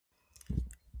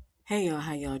Hey y'all,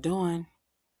 how y'all doing?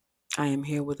 I am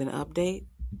here with an update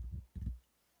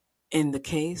in the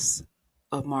case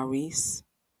of Maurice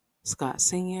Scott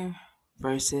Sr.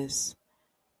 versus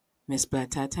Miss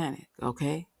Black Titanic,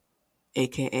 okay?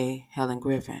 AKA Helen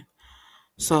Griffin.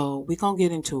 So we gonna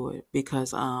get into it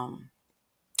because the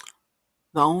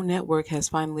OWN network has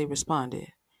finally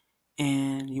responded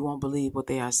and you won't believe what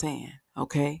they are saying,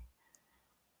 okay?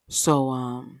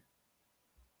 So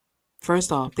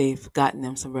first off, they've gotten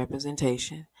them some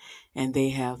representation and they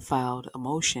have filed a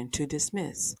motion to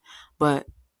dismiss. But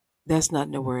that's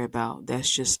nothing to worry about. That's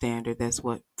just standard. That's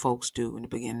what folks do in the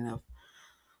beginning of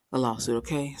a lawsuit,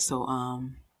 okay? So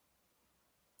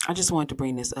I just wanted to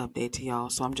bring this update to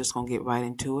y'all, so I'm just going to get right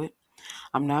into it.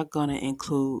 I'm not going to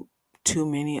include too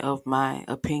many of my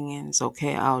opinions,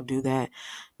 okay? I'll do that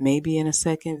maybe in a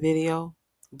second video,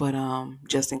 but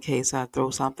just in case I throw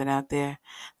something out there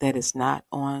that is not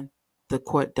on the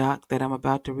court doc that I'm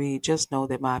about to read, just know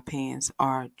that my opinions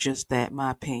are just that,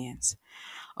 my opinions,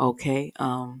 okay?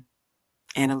 And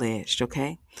alleged,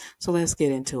 okay? So let's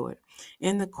get into it.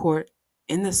 In the court,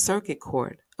 in the circuit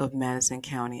court of Madison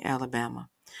County, Alabama,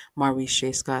 Maurice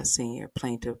J. Scott Sr.,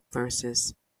 plaintiff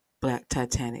versus Black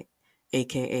Titanic,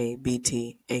 aka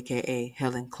BT, aka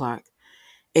Helen Clark,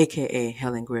 aka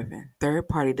Helen Griffin. Third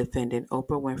party defendant,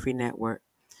 Oprah Winfrey Network,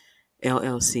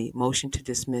 LLC, motion to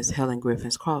dismiss Helen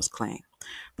Griffin's cross claim.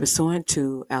 Pursuant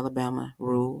to Alabama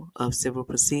Rule of Civil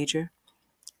Procedure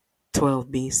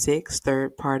 12B6,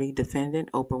 third-party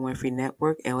defendant, Oprah Winfrey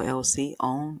Network, LLC,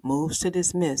 OWN, moves to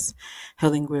dismiss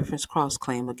Helen Griffin's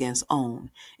cross-claim against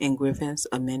OWN in Griffin's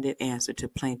amended answer to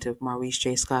plaintiff Maurice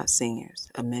J. Scott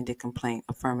Sr.'s amended complaint,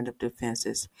 affirmative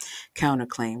defenses,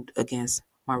 counterclaim against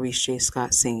Maurice J.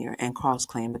 Scott Sr. and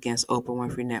cross-claim against Oprah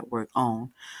Winfrey Network,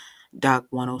 OWN, Doc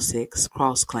 106,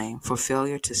 cross-claim for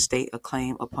failure to state a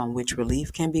claim upon which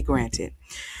relief can be granted.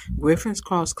 Griffin's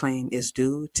cross-claim is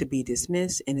due to be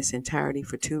dismissed in its entirety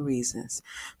for two reasons.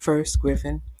 First,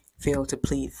 Griffin failed to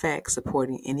plead facts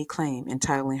supporting any claim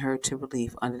entitling her to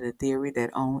relief under the theory that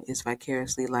OWN is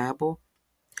vicariously liable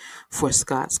for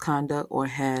Scott's conduct or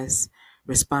has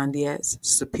respondeat's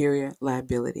superior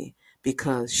liability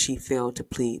because she failed to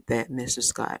plead that Mr.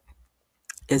 Scott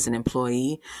is an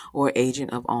employee or agent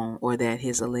of OWN or that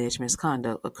his alleged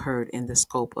misconduct occurred in the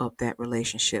scope of that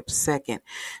relationship. Second,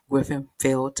 Griffin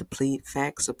failed to plead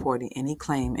facts supporting any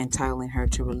claim entitling her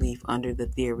to relief under the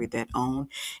theory that OWN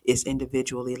is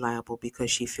individually liable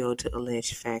because she failed to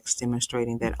allege facts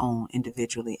demonstrating that OWN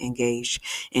individually engaged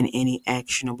in any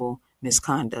actionable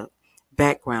misconduct.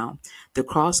 Background: the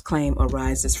cross claim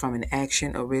arises from an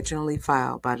action originally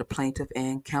filed by the plaintiff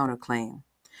and counterclaim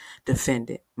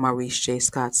defendant Maurice J.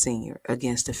 Scott Sr.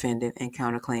 against defendant and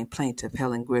counterclaim plaintiff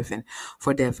Helen Griffin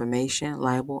for defamation,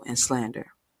 libel, and slander.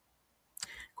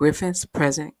 Griffin's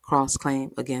present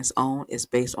cross-claim against OWN is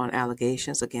based on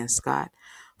allegations against Scott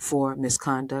for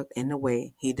misconduct in the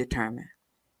way he determined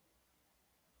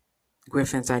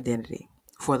Griffin's identity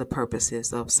for the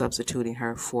purposes of substituting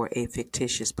her for a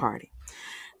fictitious party.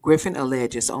 Griffin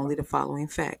alleges only the following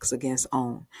facts against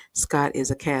OWN. Scott is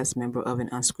a cast member of an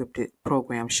unscripted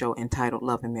program show entitled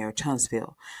Love and Marriage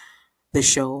Huntsville. The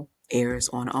show airs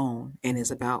on OWN and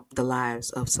is about the lives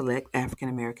of select African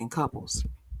American couples.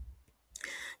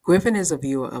 Griffin is a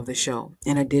viewer of the show.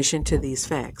 In addition to these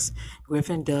facts,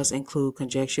 Griffin does include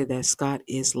conjecture that Scott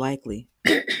is likely,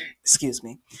 excuse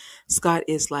me, Scott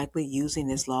is likely using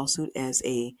this lawsuit as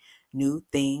a new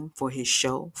theme for his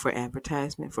show, for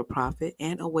advertisement, for profit,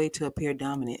 and a way to appear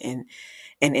dominant and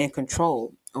in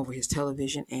control over his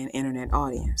television and internet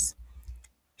audience.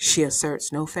 She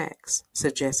asserts no facts,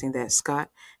 suggesting that Scott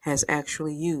has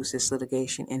actually used this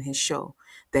litigation in his show,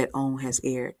 that OWN has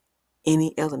aired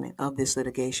any element of this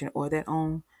litigation, or that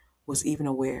OWN was even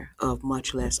aware of,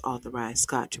 much less authorized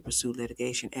Scott to pursue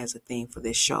litigation as a theme for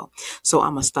this show. So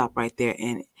I'm going to stop right there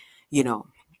and, you know,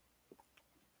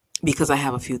 because I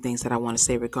have a few things that I want to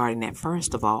say regarding that.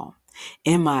 First of all,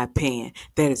 in my opinion,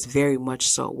 that is very much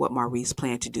so what Maurice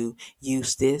planned to do,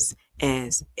 use this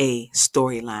as a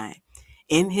storyline.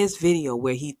 In his video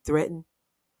where he threatened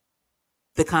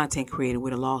the content creator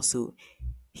with a lawsuit,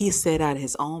 he said out of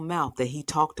his own mouth that he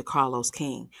talked to Carlos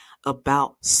King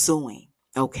about suing.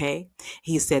 Okay?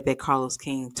 He said that Carlos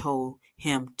King told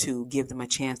him to give them a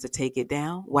chance to take it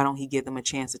down. Why don't he give them a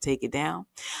chance to take it down?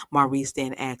 Maurice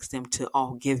then asked them to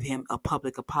all give him a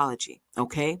public apology.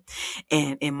 Okay?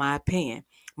 And in my opinion,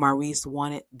 Maurice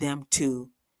wanted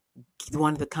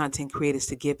one of the content creators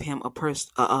to give him a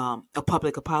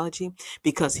public apology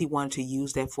because he wanted to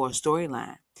use that for a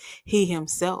storyline. He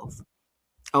himself,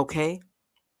 okay,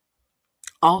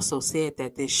 also said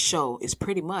that this show is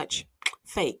pretty much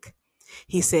fake.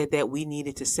 He said that we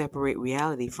needed to separate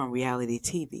reality from reality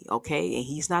TV, okay? And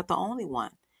he's not the only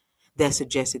one that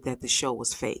suggested that the show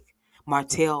was fake.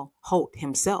 Martell Holt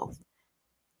himself,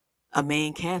 a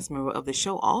main cast member of the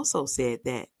show, also said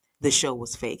that the show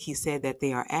was fake. He said that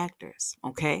they are actors,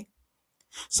 okay?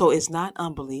 So it's not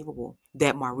unbelievable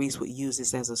that Maurice would use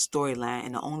this as a storyline.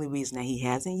 And the only reason that he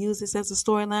hasn't used this as a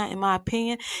storyline, in my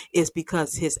opinion, is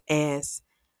because his ass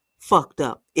fucked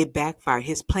up. It backfired.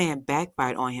 His plan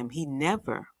backfired on him. He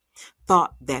never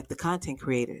thought that the content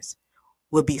creators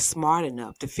would be smart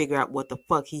enough to figure out what the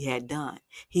fuck he had done.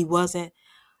 He wasn't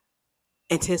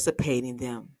anticipating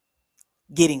them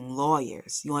getting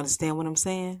lawyers. You understand what I'm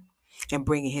saying? And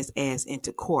bringing his ass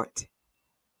into court.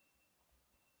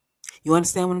 You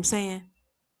understand what I'm saying?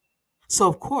 So,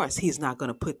 of course, he's not going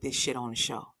to put this shit on the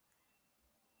show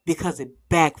because it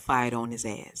backfired on his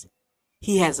ass.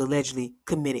 He has allegedly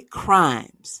committed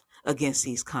crimes against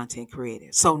these content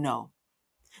creators. So, no,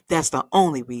 that's the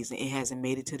only reason it hasn't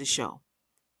made it to the show,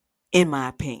 in my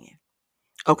opinion.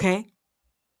 Okay?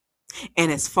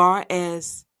 And as far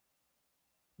as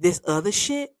this other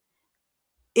shit,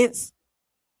 it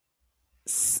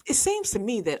seems to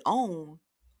me that OWN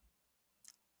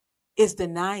is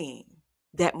denying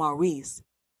that Maurice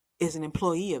is an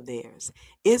employee of theirs.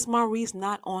 Is Maurice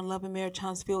not on Love and Marriage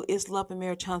Huntsville? Is Love and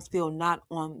Marriage Huntsville not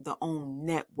on the OWN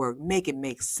network? Make it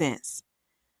make sense.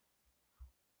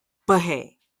 But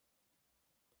hey,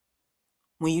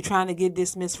 when you're trying to get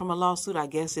dismissed from a lawsuit, I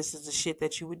guess this is the shit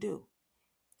that you would do.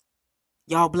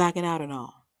 Y'all blacking out and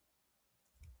all.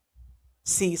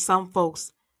 See, some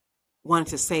folks wanted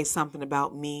to say something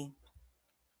about me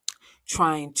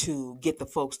trying to get the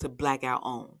folks to black out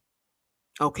OWN.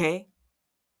 Okay?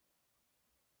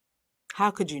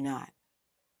 How could you not?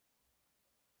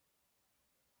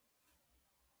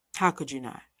 How could you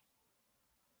not?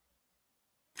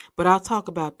 But I'll talk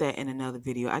about that in another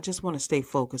video. I just want to stay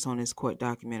focused on this court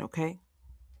document, okay?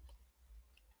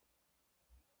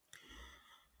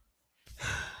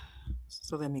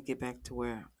 So let me get back to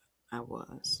where I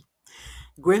was.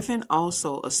 Griffin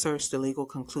also asserts the legal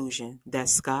conclusion that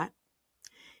Scott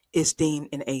is deemed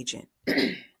an agent,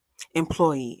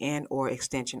 employee, and or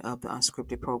extension of the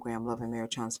unscripted program Love and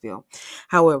Marriage Huntsville.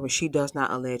 However, she does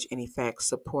not allege any facts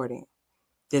supporting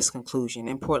this conclusion.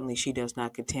 Importantly, she does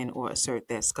not contend or assert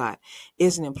that Scott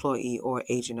is an employee or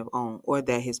agent of OWN or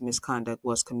that his misconduct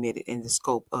was committed in the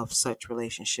scope of such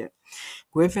relationship.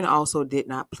 Griffin also did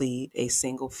not plead a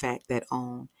single fact that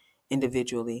OWN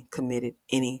individually committed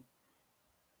any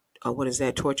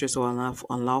torturous or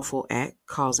unlawful act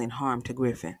causing harm to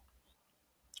Griffin.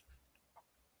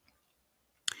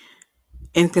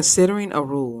 In considering a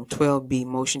Rule 12b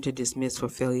motion to dismiss for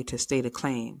failure to state a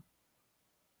claim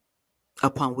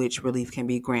upon which relief can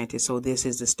be granted. So this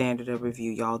is the standard of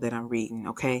review, y'all, that I'm reading,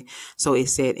 okay? So it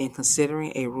said, in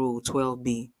considering a Rule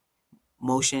 12b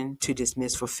motion to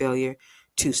dismiss for failure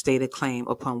to state a claim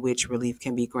upon which relief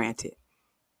can be granted,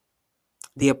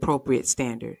 the appropriate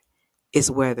standard is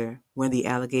whether, when the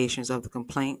allegations of the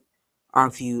complaint are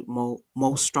viewed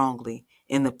most strongly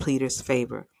in the pleader's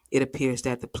favor, it appears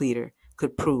that the pleader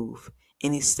could prove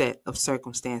any set of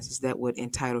circumstances that would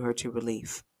entitle her to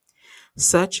relief.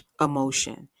 Such a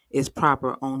motion is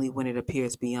proper only when it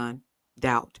appears beyond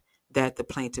doubt that the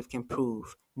plaintiff can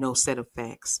prove no set of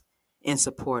facts in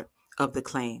support of the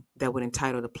claim that would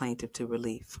entitle the plaintiff to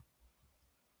relief.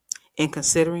 In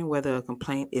considering whether a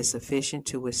complaint is sufficient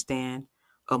to withstand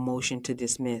a motion to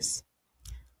dismiss,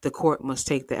 the court must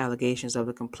take the allegations of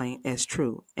the complaint as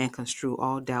true and construe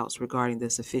all doubts regarding the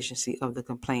sufficiency of the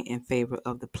complaint in favor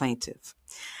of the plaintiff.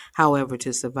 However,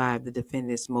 to survive the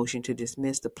defendant's motion to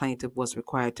dismiss, the plaintiff was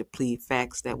required to plead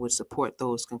facts that would support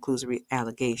those conclusory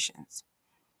allegations.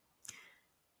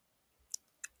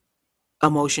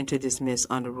 A motion to dismiss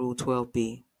under Rule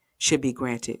 12b should be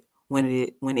granted when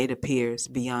it appears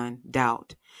beyond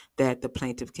doubt that the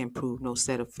plaintiff can prove no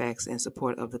set of facts in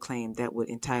support of the claim that would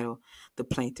entitle the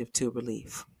plaintiff to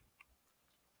relief.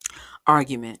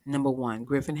 Argument number 1.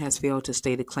 Griffin has failed to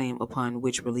state a claim upon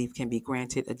which relief can be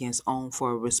granted against OWN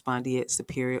for respondeat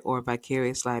superior or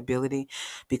vicarious liability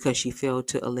because she failed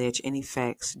to allege any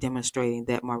facts demonstrating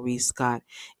that Maurice Scott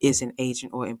is an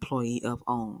agent or employee of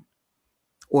OWN.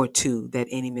 Or 2, that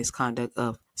any misconduct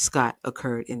of Scott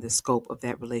occurred in the scope of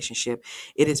that relationship.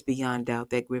 It is beyond doubt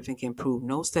that Griffin can prove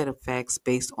no set of facts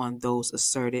based on those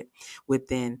asserted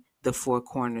within the four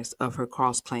corners of her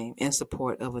cross-claim in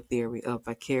support of a theory of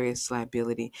vicarious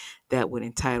liability that would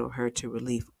entitle her to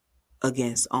relief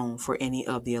against OWN for any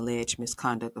of the alleged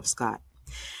misconduct of Scott.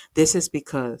 This is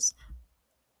because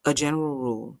a general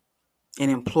rule, an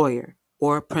employer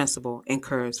or principal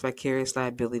incurs vicarious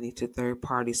liability to third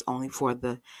parties only for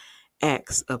the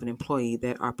acts of an employee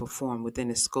that are performed within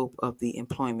the scope of the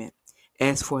employment,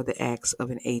 as for the acts of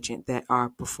an agent that are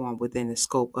performed within the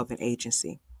scope of an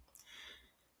agency.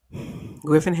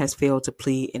 Griffin has failed to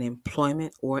plead an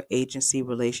employment or agency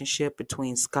relationship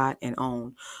between Scott and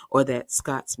Own, or that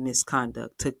Scott's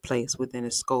misconduct took place within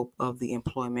the scope of the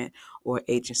employment or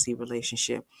agency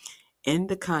relationship. In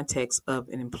the context of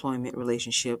an employment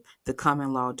relationship, the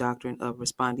common law doctrine of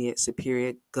respondeat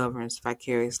superior governs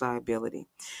vicarious liability.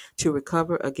 To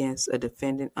recover against a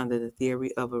defendant under the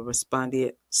theory of a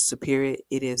respondeat superior,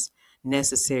 it is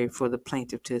necessary for the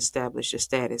plaintiff to establish the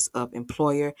status of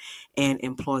employer and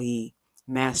employee,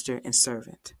 master and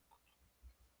servant.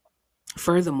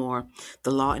 Furthermore,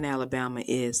 the law in Alabama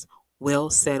is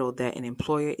well settled that an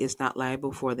employer is not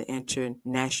liable for the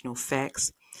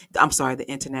the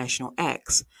international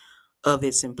acts of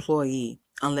its employee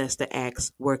unless the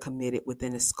acts were committed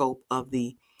within the scope of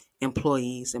the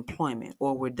employee's employment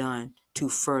or were done to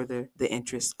further the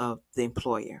interests of the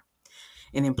employer.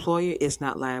 An employer is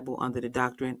not liable under the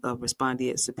doctrine of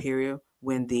respondeat superior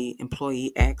when the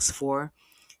employee acts for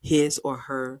his or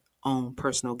her own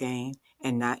personal gain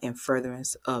and not in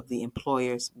furtherance of the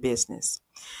employer's business.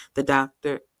 The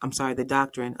doctrine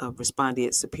of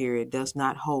respondeat superior does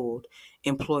not hold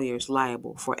employers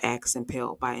liable for acts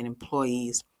impelled by an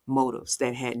employee's motives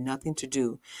that had nothing to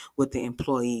do with the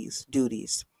employee's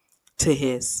duties to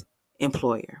his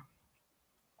employer.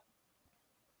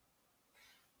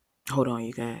 Hold on,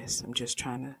 you guys. I'm just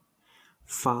trying to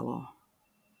follow.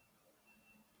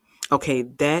 Okay,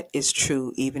 that is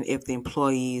true even if the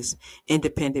employee's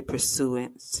independent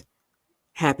pursuits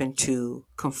happen to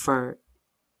confer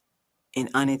an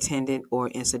unintended or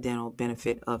incidental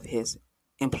benefit of his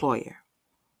employer.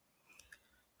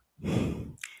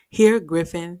 Here,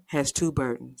 Griffin has two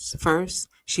burdens. First,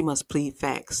 she must plead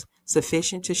facts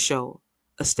sufficient to show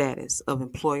a status of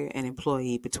employer and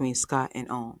employee between Scott and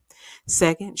Own.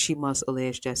 Second, she must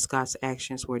allege that Scott's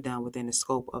actions were done within the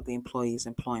scope of the employee's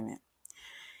employment.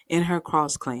 In her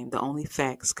cross claim, the only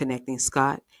facts connecting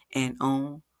Scott and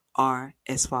Own are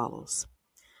as follows.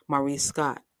 Maurice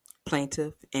Scott,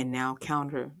 plaintiff and now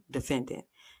counter defendant,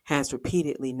 has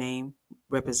repeatedly named,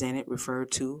 represented,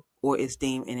 referred to, or is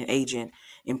deemed an agent,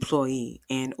 employee,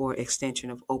 and or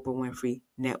extension of Oprah Winfrey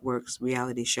Network's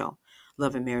reality show,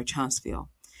 Love and Marriage Huntsville,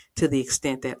 to the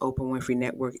extent that Oprah Winfrey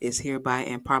Network is hereby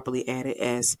and properly added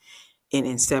as an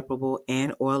inseparable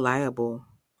and or liable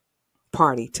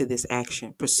party to this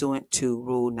action pursuant to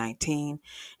Rule 19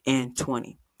 and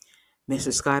 20.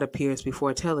 Mr. Scott appears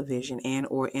before television and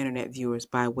or internet viewers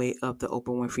by way of the Oprah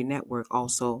Winfrey Network,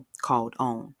 also called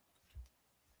OWN.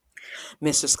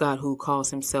 Mr. Scott, who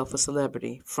calls himself a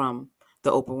celebrity from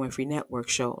the Oprah Winfrey Network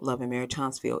show, Love and Marriage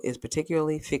Huntsville, is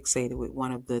particularly fixated with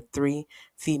one of the three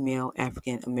female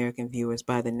African American viewers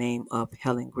by the name of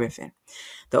Helen Griffin.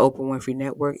 The Oprah Winfrey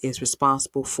Network is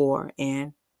responsible for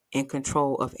and in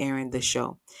control of airing the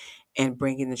show and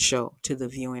bringing the show to the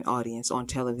viewing audience on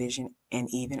television and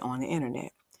even on the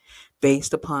internet.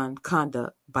 Based upon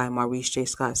conduct by Maurice J.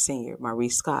 Scott Sr.,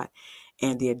 Maurice Scott,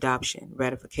 and the adoption,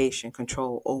 ratification,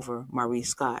 control over Maurice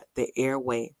Scott, the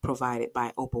airway provided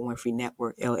by Oprah Winfrey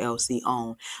Network, LLC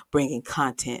owned, bringing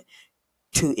content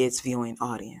to its viewing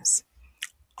audience.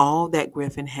 All that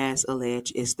Griffin has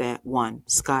alleged is that 1.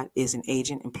 Scott is an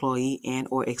agent, employee, and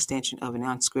or extension of an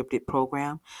unscripted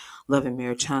program, Love and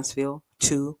Marriage Huntsville.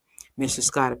 2. Mr.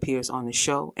 Scott appears on the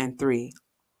show. And 3.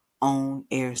 OWN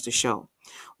airs the show.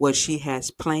 What she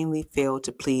has plainly failed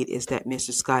to plead is that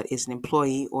Mr. Scott is an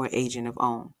employee or agent of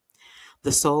OWN.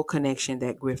 The sole connection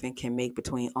that Griffin can make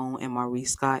between OWN and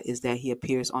Maurice Scott is that he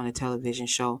appears on the television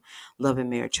show Love and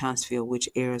Marriage Huntsville, which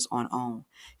airs on OWN.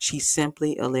 She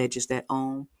simply alleges that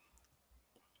OWN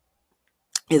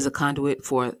is a conduit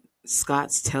for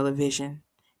Scott's television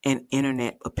and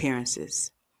internet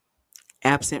appearances.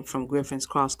 Absent from Griffin's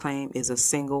cross-claim is a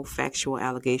single factual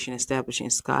allegation establishing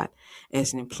Scott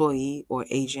as an employee or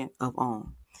agent of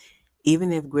OWN.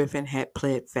 Even if Griffin had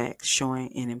pled facts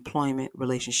showing an employment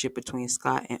relationship between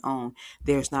Scott and OWN,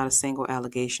 there is not a single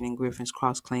allegation in Griffin's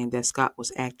cross-claim that Scott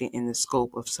was acting in the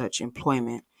scope of such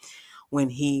employment when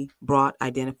he brought,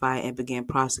 identified, and began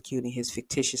prosecuting his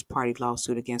fictitious party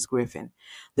lawsuit against Griffin.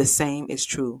 The same is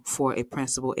true for a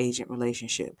principal-agent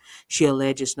relationship. She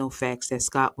alleges no facts that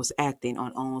Scott was acting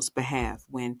on OWN's behalf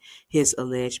when his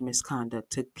alleged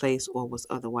misconduct took place or was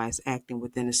otherwise acting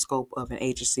within the scope of an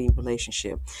agency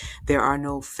relationship. There are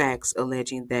no facts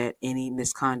alleging that any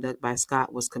misconduct by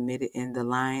Scott was committed in the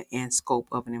line and scope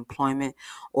of an employment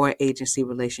or agency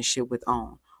relationship with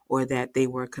OWN, or that they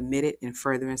were committed in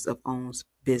furtherance of OWN's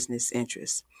business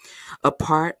interests.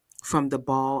 Apart from the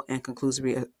bald and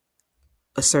conclusory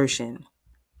assertion,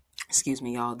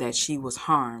 y'all, that she was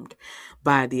harmed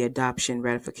by the adoption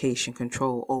ratification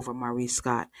control over Maurice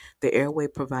Scott, the airway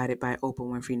provided by Oprah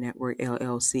Winfrey Network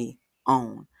LLC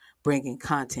own, bringing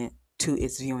content to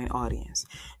its viewing audience.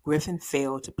 Griffin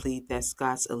failed to plead that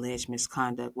Scott's alleged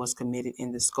misconduct was committed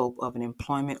in the scope of an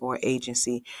employment or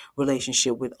agency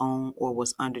relationship with OWN or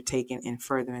was undertaken in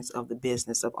furtherance of the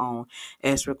business of OWN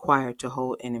as required to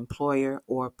hold an employer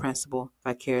or principal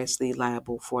vicariously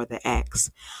liable for the acts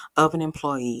of an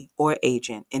employee or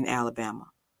agent in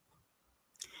Alabama.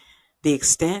 The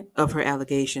extent of her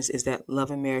allegations is that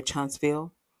Love and Marriage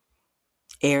Huntsville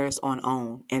airs on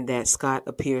OWN and that Scott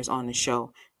appears on the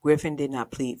show. Griffin did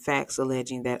not plead facts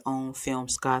alleging that OWN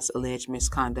filmed Scott's alleged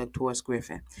misconduct towards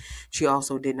Griffin. She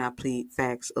also did not plead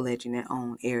facts alleging that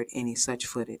OWN aired any such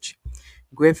footage.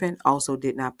 Griffin also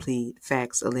did not plead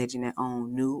facts alleging that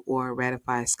OWN knew or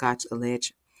ratified Scott's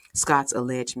alleged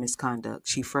misconduct.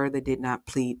 She further did not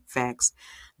plead facts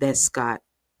that Scott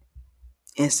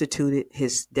instituted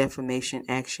his defamation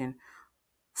action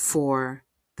for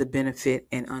the benefit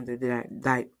and under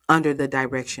the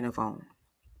direction of OWN.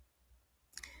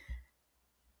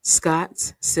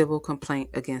 Scott's civil complaint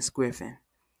against Griffin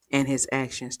and his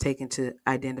actions taken to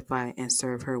identify and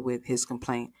serve her with his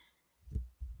complaint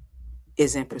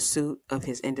is in pursuit of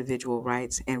his individual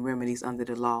rights and remedies under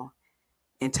the law,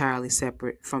 entirely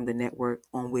separate from the network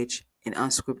on which an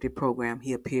unscripted program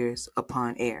he appears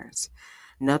upon airs.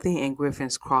 Nothing in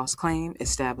Griffin's cross-claim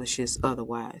establishes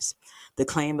otherwise. The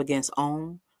claim against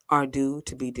OWN are due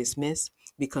to be dismissed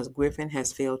because Griffin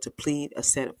has failed to plead a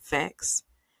set of facts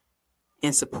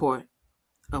in support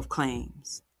of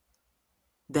claims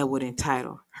that would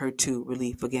entitle her to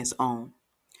relief against OWN.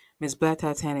 Miss Black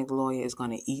Titanic lawyer is going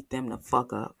to eat them the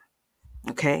fuck up.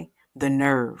 Okay? The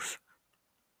nerve.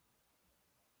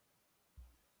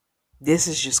 This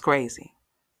is just crazy.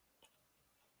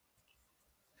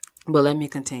 But let me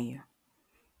continue.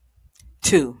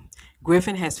 2.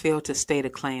 Griffin has failed to state a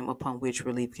claim upon which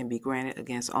relief can be granted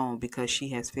against OWN because she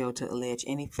has failed to allege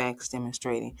any facts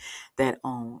demonstrating that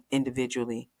OWN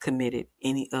individually committed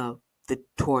any of the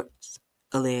torts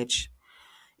alleged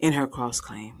in her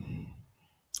cross-claim.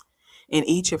 In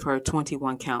each of her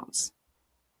 21 counts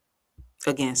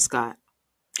against Scott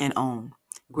and OWN,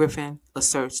 Griffin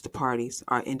asserts the parties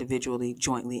are individually,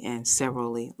 jointly, and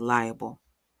severally liable,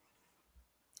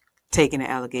 taking the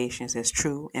allegations as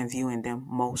true and viewing them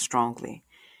most strongly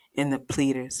in the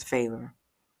pleader's favor.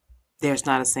 There's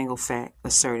not a single fact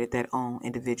asserted that OWN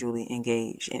individually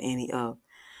engaged in any of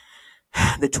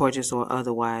the tortious or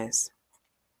otherwise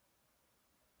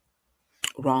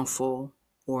wrongful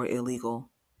or illegal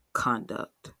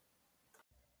conduct.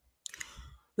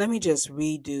 Let me just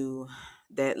redo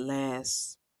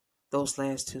those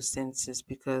last two sentences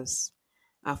because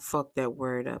I fucked that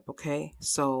word up, okay?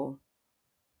 So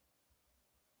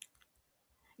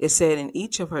it said in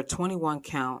each of her 21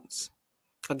 counts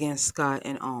against Scott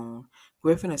and OWN,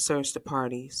 Griffin asserts the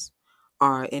parties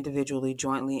are individually,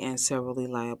 jointly, and severally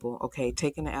liable, okay,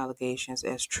 taking the allegations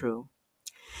as true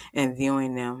and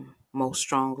viewing them most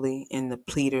strongly in the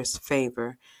pleader's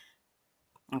favor.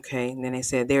 Okay, and then they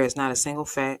said there is not a single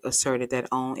fact asserted that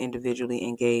OWN individually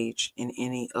engaged in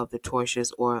any of the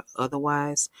tortious or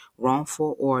otherwise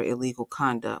wrongful or illegal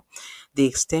conduct. The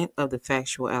extent of the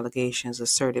factual allegations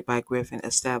asserted by Griffin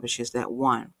establishes that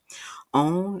 1.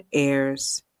 OWN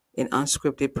airs an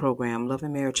unscripted program, Love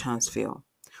and Marriage Huntsville.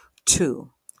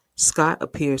 2. Scott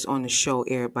appears on the show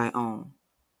aired by OWN.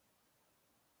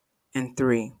 And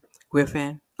 3.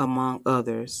 Griffin, among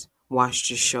others, watched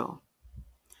the show.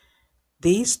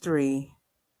 These 3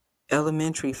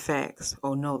 elementary facts,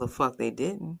 oh no, the fuck they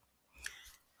didn't.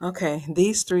 Okay,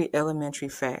 these 3 elementary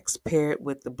facts paired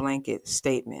with the blanket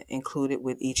statement included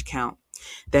with each count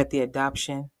that the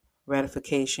adoption,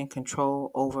 ratification, control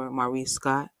over Maurice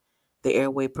Scott, the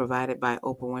airway provided by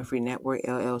Oprah Winfrey Network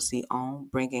LLC OWN,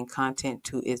 bringing content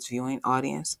to its viewing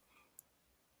audience,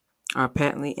 are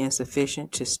patently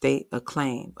insufficient to state a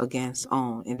claim against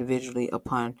OWN individually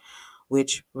upon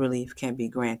which relief can be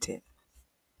granted.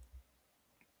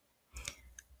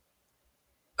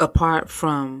 Apart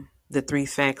from the 3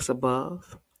 facts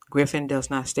above, Griffin does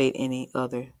not state any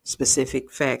other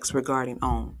specific facts regarding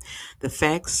OWN. The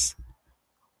facts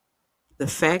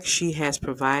she has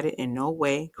provided in no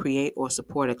way create or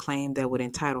support a claim that would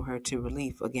entitle her to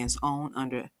relief against OWN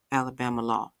under Alabama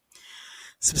law.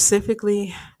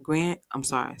 Specifically, Griffin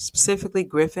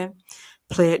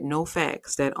pled no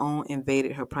facts that OWN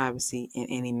invaded her privacy in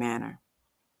any manner.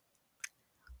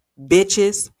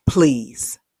 Bitches,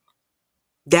 please.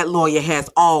 That lawyer has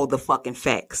all the fucking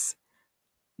facts.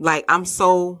 Like, I'm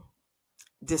so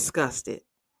disgusted.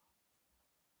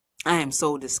 I am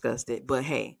so disgusted. But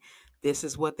hey, this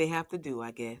is what they have to do,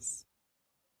 I guess,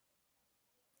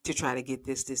 to try to get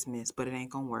this dismissed. But it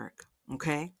ain't gonna work.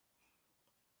 Okay?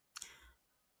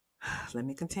 Let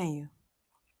me continue.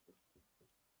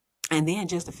 And then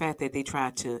just the fact that they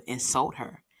tried to insult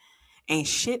her. Ain't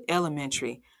shit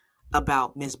elementary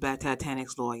about Miss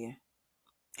Titanic's lawyer.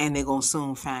 And they're gonna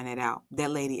soon find it out. That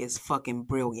lady is fucking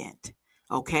brilliant.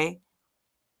 Okay?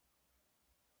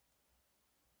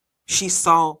 She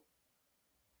saw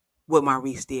what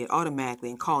Maurice did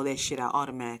automatically and called that shit out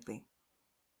automatically.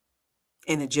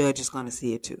 And the judge is gonna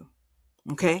see it too.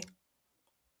 Okay?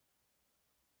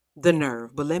 The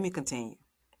nerve. But let me continue.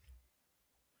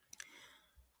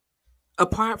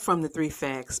 Apart from the three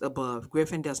facts above,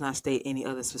 Griffin does not state any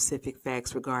other specific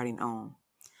facts regarding OWN.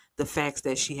 The facts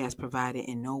that she has provided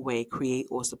in no way create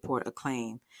or support a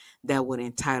claim that would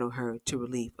entitle her to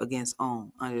relief against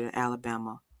OWN under the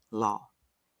Alabama law.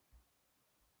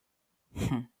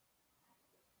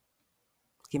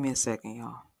 Give me a second,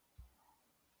 y'all.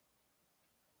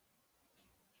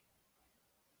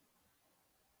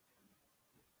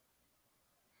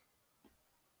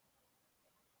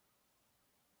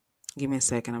 Give me a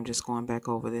second. I'm just going back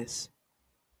over this.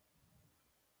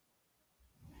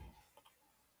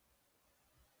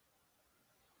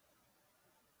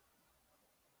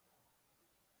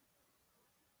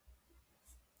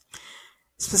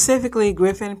 Specifically,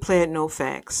 Griffin pled no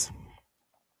facts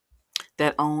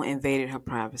that OWN invaded her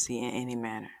privacy in any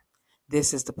manner.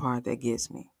 This is the part that gets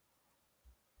me.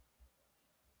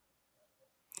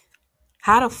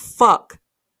 How the fuck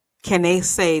can they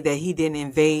say that he didn't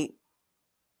invade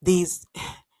these?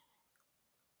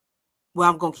 Well,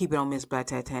 I'm going to keep it on Miss Black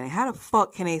Titanic. How the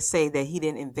fuck can they say that he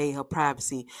didn't invade her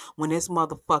privacy when this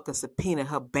motherfucker subpoenaed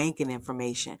her banking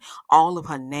information, all of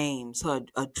her names, her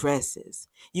addresses?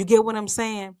 You get what I'm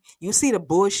saying? You see the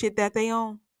bullshit that they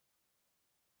own?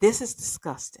 This is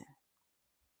disgusting.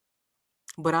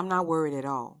 But I'm not worried at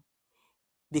all.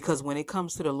 Because when it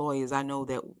comes to the lawyers, I know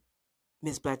that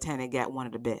Miss Titanic got one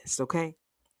of the best, okay?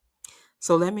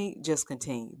 So let me just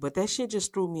continue. But that shit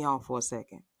just threw me off for a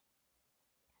second.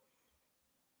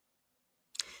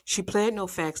 She pled no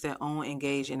facts that OWN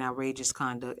engaged in outrageous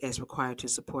conduct as required to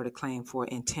support a claim for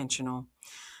intentional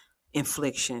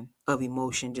infliction of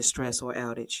emotion, distress, or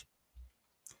outrage.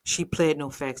 She pled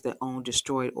no facts that OWN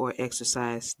destroyed or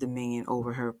exercised dominion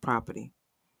over her property.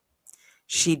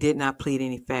 She did not plead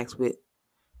any facts with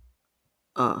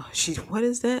what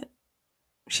is that?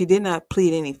 She did not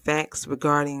plead any facts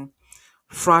regarding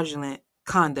fraudulent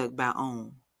conduct by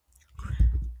OWN.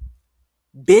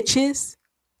 Bitches,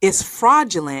 it's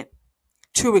fraudulent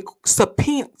to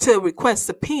request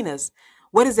subpoenas.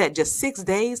 What is that? Just 6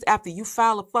 days after you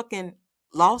file a fucking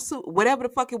lawsuit, whatever the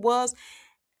fuck it was.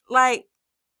 Like,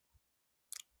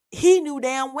 he knew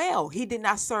damn well he did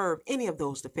not serve any of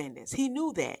those defendants. He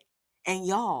knew that. And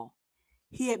y'all,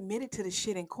 he admitted to the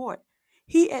shit in court.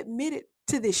 He admitted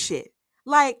to this shit.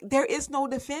 Like, there is no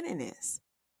defending this.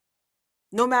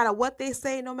 No matter what they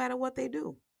say, no matter what they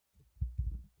do.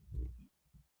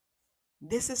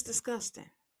 This is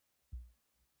disgusting.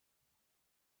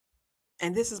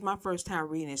 And this is my first time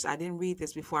reading this. I didn't read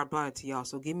this before I brought it to y'all,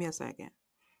 so give me a second.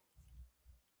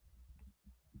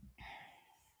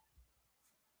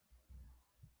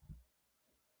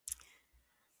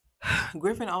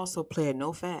 Griffin also pled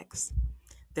no facts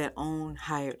that OWN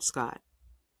hired Scott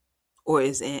or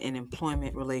is in an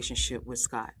employment relationship with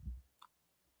Scott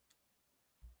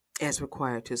as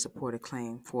required to support a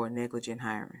claim for negligent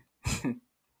hiring.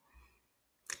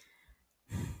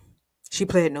 She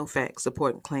pled no facts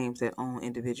supporting claims that OWN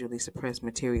individually suppressed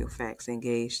material facts,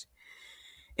 engaged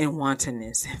in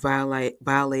wantonness,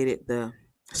 violated the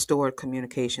Stored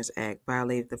Communications Act,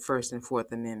 violated the First and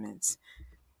Fourth Amendments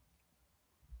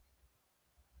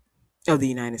of the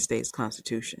United States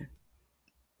Constitution,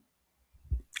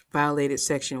 violated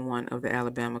Section 1 of the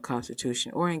Alabama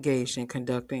Constitution, or engaged in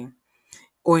conduct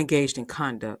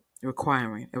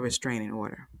requiring a restraining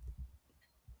order.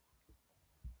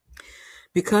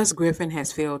 Because Griffin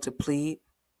has failed to plead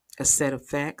a set of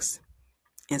facts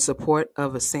in support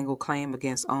of a single claim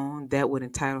against OWN that would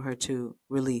entitle her to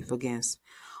relief against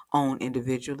OWN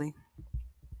individually,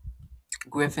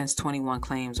 Griffin's 21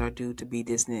 claims are due to be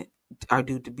dismissed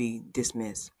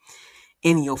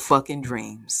in your fucking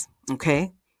dreams,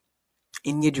 okay?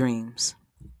 In your dreams.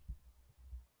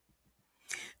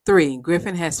 3.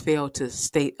 Griffin has failed to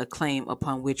state a claim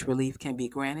upon which relief can be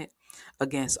granted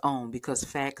against OWN because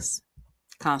facts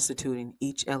constituting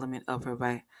each element of her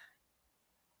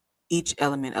Each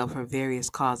element of her various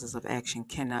causes of action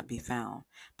cannot be found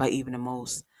by even the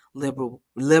most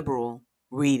liberal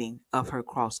reading of her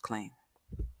cross claim.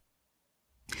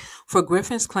 For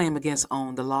Griffin's claim against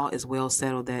Owen, the law is well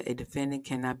settled that a defendant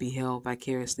cannot be held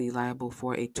vicariously liable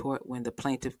for a tort when the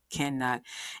plaintiff cannot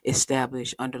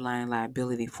establish underlying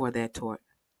liability for that tort.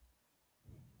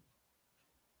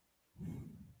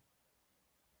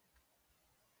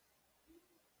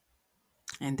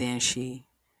 And then she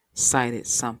cited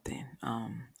something.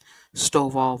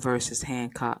 Stovall versus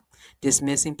Hancock,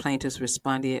 dismissing plaintiff's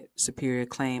respondeat superior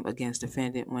claim against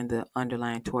defendant when the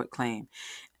underlying tort claim,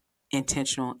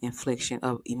 intentional infliction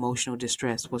of emotional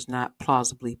distress, was not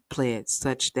plausibly pled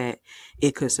such that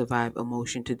it could survive a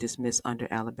motion to dismiss under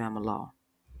Alabama law.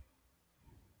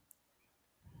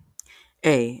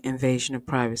 A. Invasion of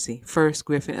privacy. First,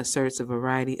 Griffin asserts a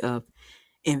variety of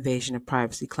invasion of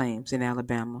privacy claims in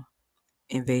Alabama.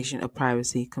 Invasion of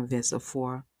privacy consists of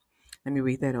four. Let me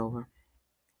read that over.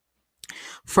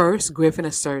 First, Griffin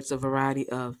asserts a variety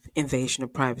of invasion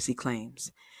of privacy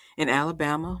claims. In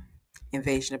Alabama,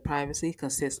 invasion of privacy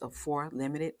consists of four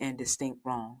limited and distinct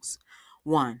wrongs.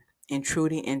 1.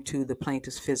 Intruding into the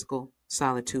plaintiff's physical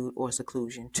solitude or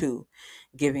seclusion. 2.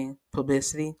 Giving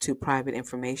publicity to private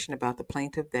information about the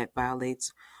plaintiff that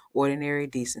violates ordinary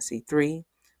decency. 3.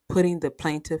 Putting the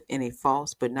plaintiff in a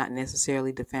false but not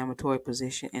necessarily defamatory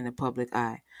position in the public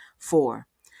eye. 4.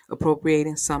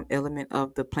 Appropriating some element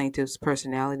of the plaintiff's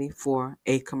personality for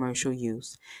a commercial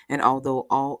use. And although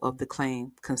all of the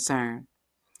claims concern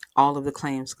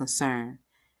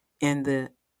in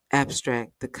the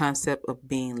abstract the concept of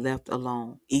being left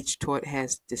alone, each tort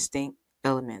has distinct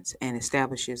elements and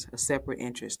establishes a separate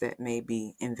interest that may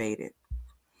be invaded.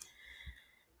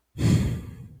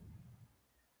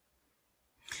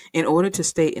 In order to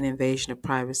state an invasion of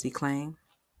privacy claim,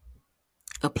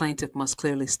 a plaintiff must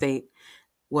clearly state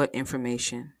what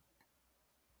information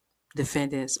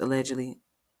defendants allegedly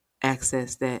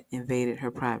accessed that invaded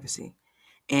her privacy,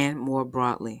 and more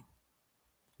broadly,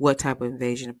 what type of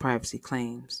invasion of privacy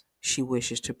claims she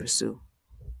wishes to pursue.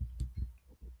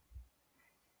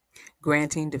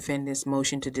 Granting defendant's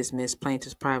motion to dismiss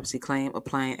plaintiff's privacy claim,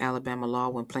 applying Alabama law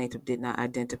when plaintiff did not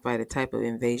identify the type of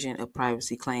invasion of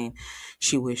privacy claim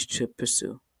she wished to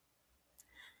pursue.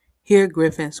 Here,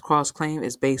 Griffin's cross-claim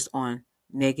is based on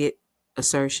negate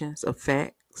assertions of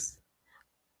fact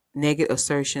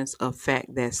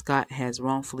that Scott has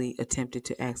wrongfully attempted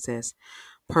to access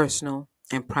personal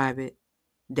and private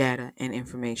data and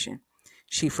information.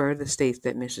 She further states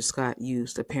that Mr. Scott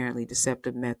used apparently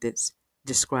deceptive methods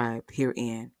described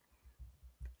herein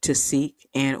to seek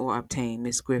and or obtain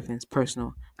Ms. Griffin's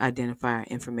personal identifier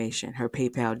information, her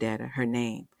PayPal data, her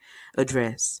name,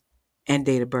 address, and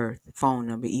date of birth, phone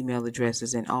number, email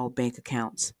addresses, and all bank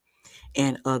accounts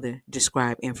and other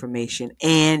described information.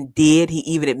 And he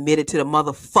even admitted to the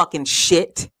motherfucking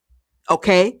shit?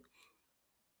 Okay?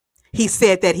 He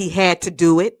said that he had to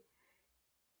do it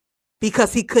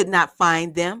because he could not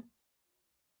find them.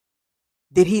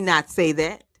 Did he not say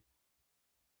that?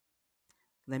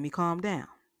 Let me calm down.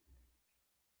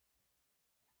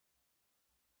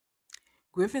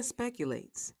 Griffin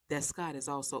speculates that Scott is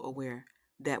also aware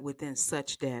that within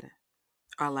such data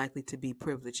are likely to be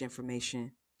privileged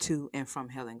information to and from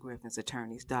Helen Griffin's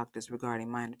attorneys, doctors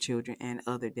regarding minor children and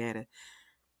other data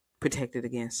protected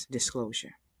against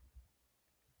disclosure.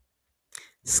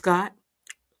 Scott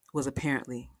was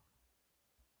apparently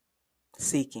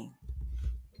seeking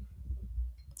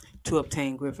to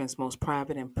obtain Griffin's most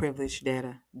private and privileged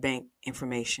data, bank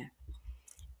information,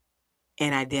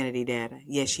 and identity data,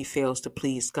 yet she fails to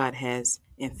plead. Scott has,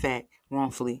 in fact,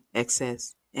 wrongfully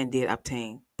accessed and did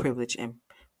obtain private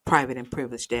and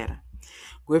privileged data.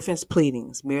 Griffin's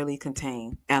pleadings merely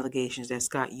contain allegations that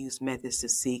Scott used methods to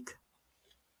seek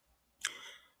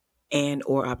and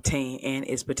or obtain and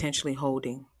is potentially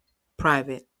holding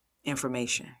private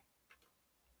information.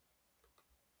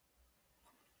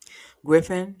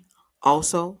 Griffin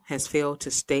also has failed to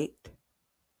state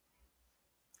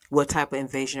what type of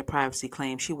invasion of privacy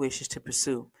claim she wishes to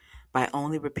pursue. By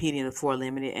only repeating the four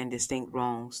limited and distinct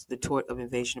wrongs the tort of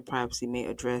invasion of privacy may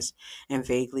address, and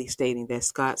vaguely stating that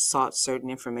Scott sought certain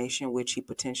information which he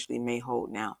potentially may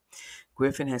hold now,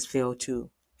 Griffin has failed to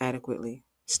adequately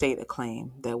state a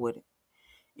claim that would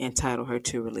entitle her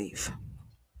to relief.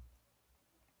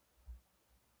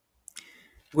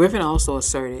 Griffin also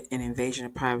asserted an invasion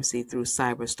of privacy through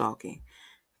cyberstalking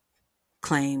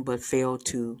claim, but failed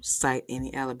to cite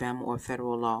any Alabama or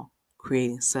federal law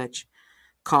creating such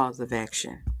cause of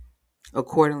action.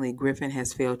 Accordingly, Griffin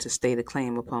has failed to state a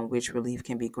claim upon which relief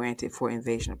can be granted for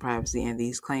invasion of privacy, and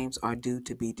these claims are due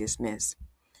to be dismissed.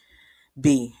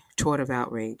 B. tort of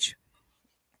outrage.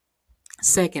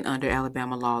 Second, under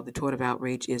Alabama law, the tort of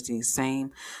outrage is the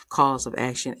same cause of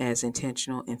action as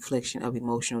intentional infliction of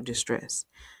emotional distress.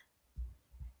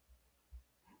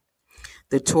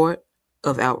 The tort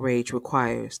of outrage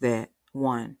requires that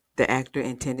 1. The actor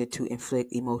intended to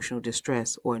inflict emotional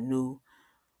distress or knew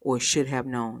or should have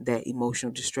known that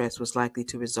emotional distress was likely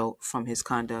to result from his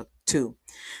conduct. 2.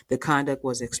 The conduct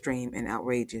was extreme and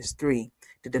outrageous. 3.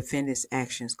 The defendant's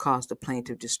actions caused the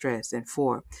plaintiff distress. And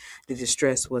 4. The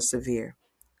distress was severe.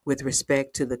 With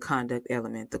respect to the conduct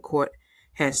element, the court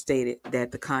has stated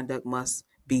that the conduct must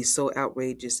be so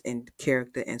outrageous in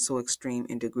character and so extreme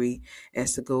in degree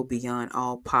as to go beyond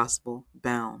all possible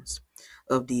bounds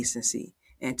of decency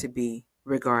and to be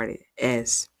regarded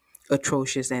as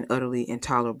atrocious and utterly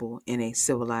intolerable in a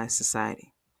civilized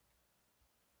society.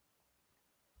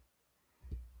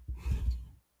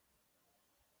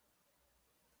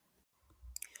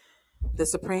 The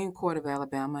Supreme Court of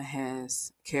Alabama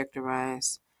has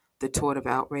characterized the tort of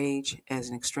outrage as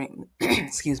an extreme,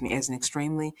 as an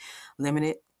extremely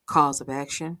limited cause of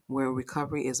action where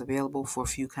recovery is available for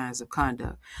few kinds of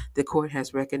conduct. The court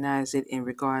has recognized it in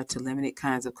regard to limited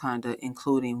kinds of conduct,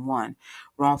 including 1.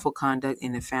 Wrongful conduct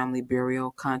in the family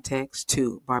burial context,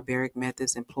 2. Barbaric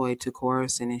methods employed to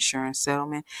coerce an insurance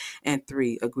settlement, and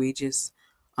 3. Egregious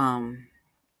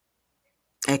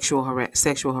sexual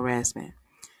harassment.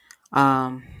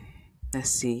 Let's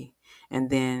see. And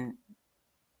then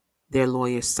their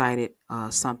lawyer cited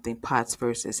something, Potts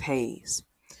versus Hayes,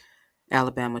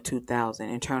 Alabama 2000.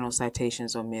 Internal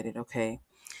citations omitted, okay?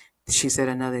 She said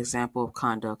another example of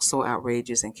conduct so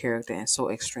outrageous in character and so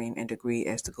extreme in degree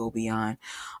as to go beyond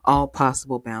all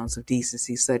possible bounds of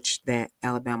decency, such that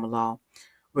Alabama law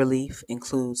relief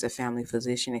includes a family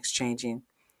physician exchanging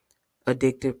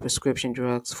addictive prescription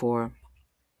drugs for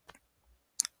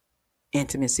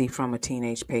intimacy from a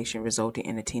teenage patient, resulting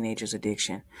in a teenager's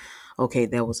addiction. Okay,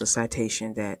 that was a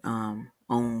citation that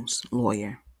Ohm's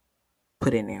lawyer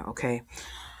put in there. Okay,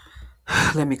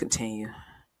 let me continue.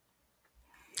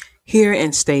 Here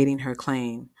in stating her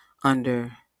claim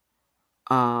under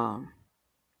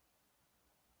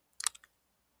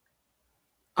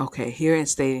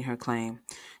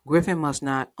Griffin must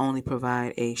not only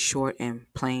provide a short and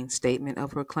plain statement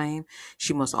of her claim,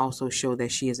 she must also show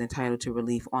that she is entitled to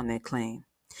relief on that claim.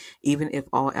 Even if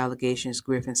all allegations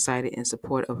Griffin cited in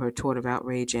support of her tort of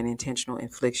outrage and intentional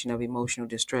infliction of emotional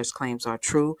distress claims are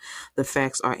true, the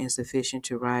facts are insufficient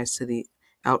to rise to the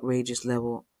outrageous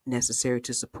level necessary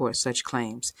to support such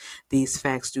claims. These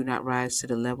facts do not rise to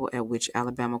the level at which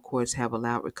Alabama courts have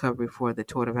allowed recovery for the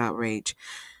tort of outrage.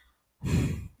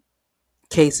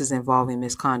 Cases involving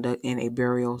misconduct in a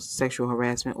burial, sexual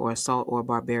harassment, or assault, or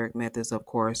barbaric methods of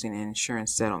coercing an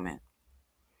insurance settlement.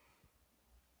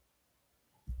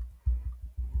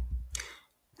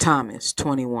 Thomas,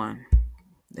 21.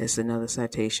 That's another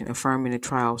citation. Affirming the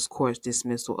trial court's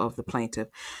dismissal of the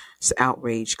plaintiff's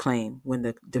outrage claim when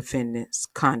the defendant's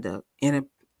conduct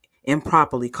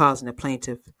improperly causing the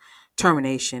plaintiff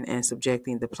termination and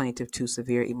subjecting the plaintiff to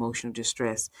severe emotional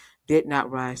distress did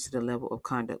not rise to the level of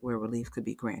conduct where relief could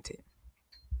be granted.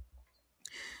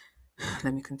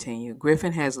 Let me continue.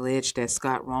 Griffin has alleged that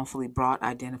Scott wrongfully brought,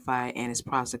 identified, and is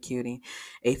prosecuting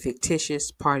a fictitious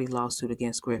party lawsuit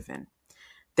against Griffin.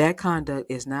 That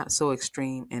conduct is not so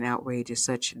extreme and outrageous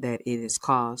such that it has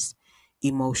caused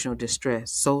emotional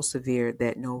distress so severe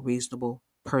that no reasonable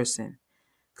person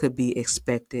could be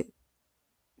expected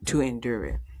to endure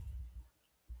it.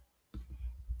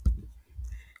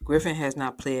 Griffin has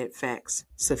not pled facts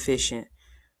sufficient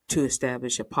to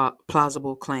establish a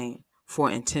plausible claim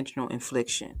for intentional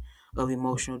infliction of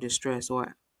emotional distress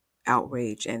or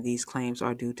outrage, and these claims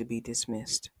are due to be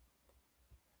dismissed.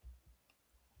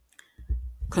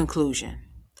 Conclusion.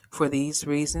 For these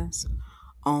reasons,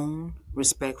 Ohm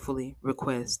respectfully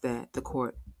requests that the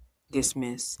court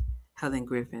dismiss Helen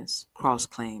Griffin's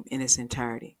cross-claim in its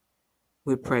entirety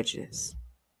with prejudice.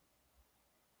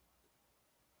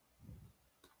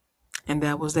 And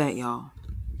that was that, y'all.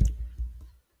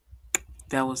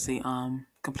 That was the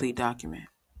complete document.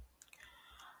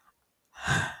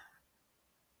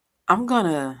 I'm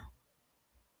gonna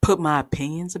put my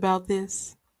opinions about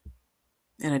this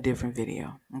in a different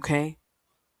video, okay?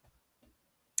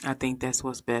 I think that's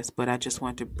what's best, but I just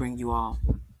want to bring you all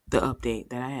the update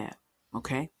that I have,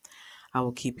 okay? I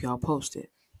will keep y'all posted.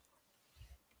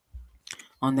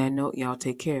 On that note, y'all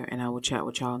take care, and I will chat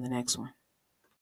with y'all in the next one.